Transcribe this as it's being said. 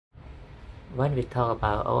When we talk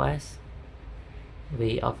about OS,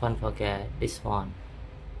 we often forget this one.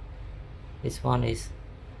 This one is,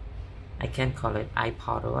 I can call it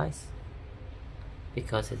iPodOS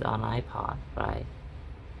because it's on iPod, right?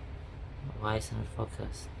 Why is it not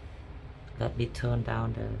focused? Let me turn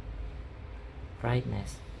down the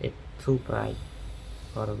brightness. It's too bright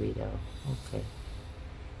for the video. Okay,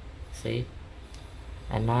 see?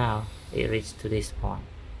 And now it reached to this point.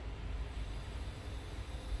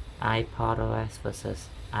 iPodOS versus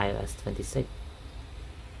iOS 26.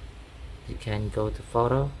 You can go to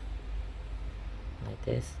photo like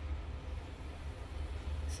this.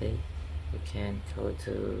 See, you can go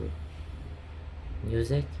to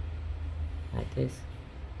music like this.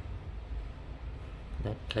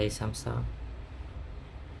 Let's play some song.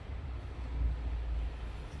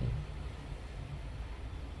 See?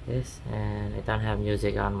 This, and I don't have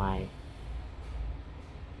music on my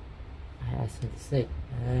iOS 26.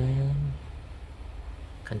 And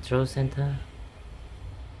control center,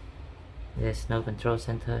 there's no control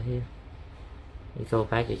center here. You go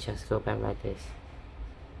back, you just go back like this.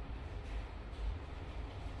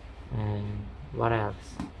 And what else?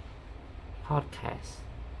 Podcast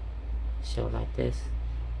show like this.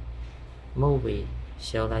 Movie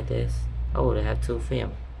show like this. Oh, they have two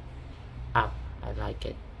film up. I like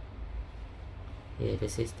it. Here,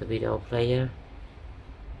 this is the video player,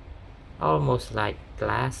 almost like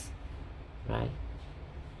glass, right?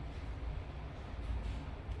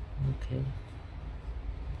 Okay.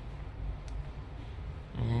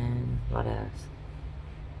 And what else?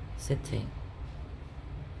 Setting.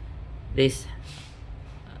 This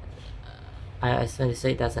iOS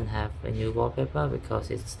 26 doesn't have a new wallpaper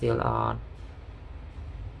because it's still on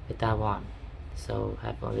beta 1, so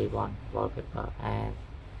have only one wallpaper. And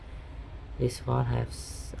this one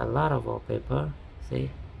has a lot of wallpaper.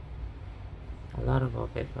 See, a lot of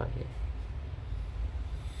wallpaper here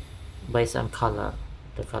based on color.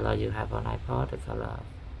 The color you have on iPod, the color of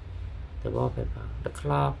the wallpaper, the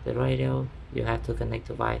clock, the radio. You have to connect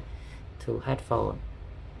to headphone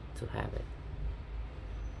to have it.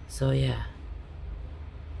 So yeah,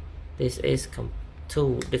 this is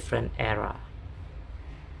two different era,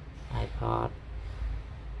 iPod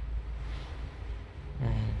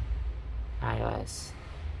and iOS.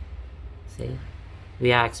 See,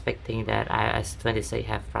 we are expecting that iOS 26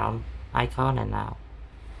 have round icon, and now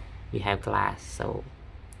we have glass, so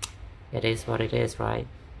it is what it is, right?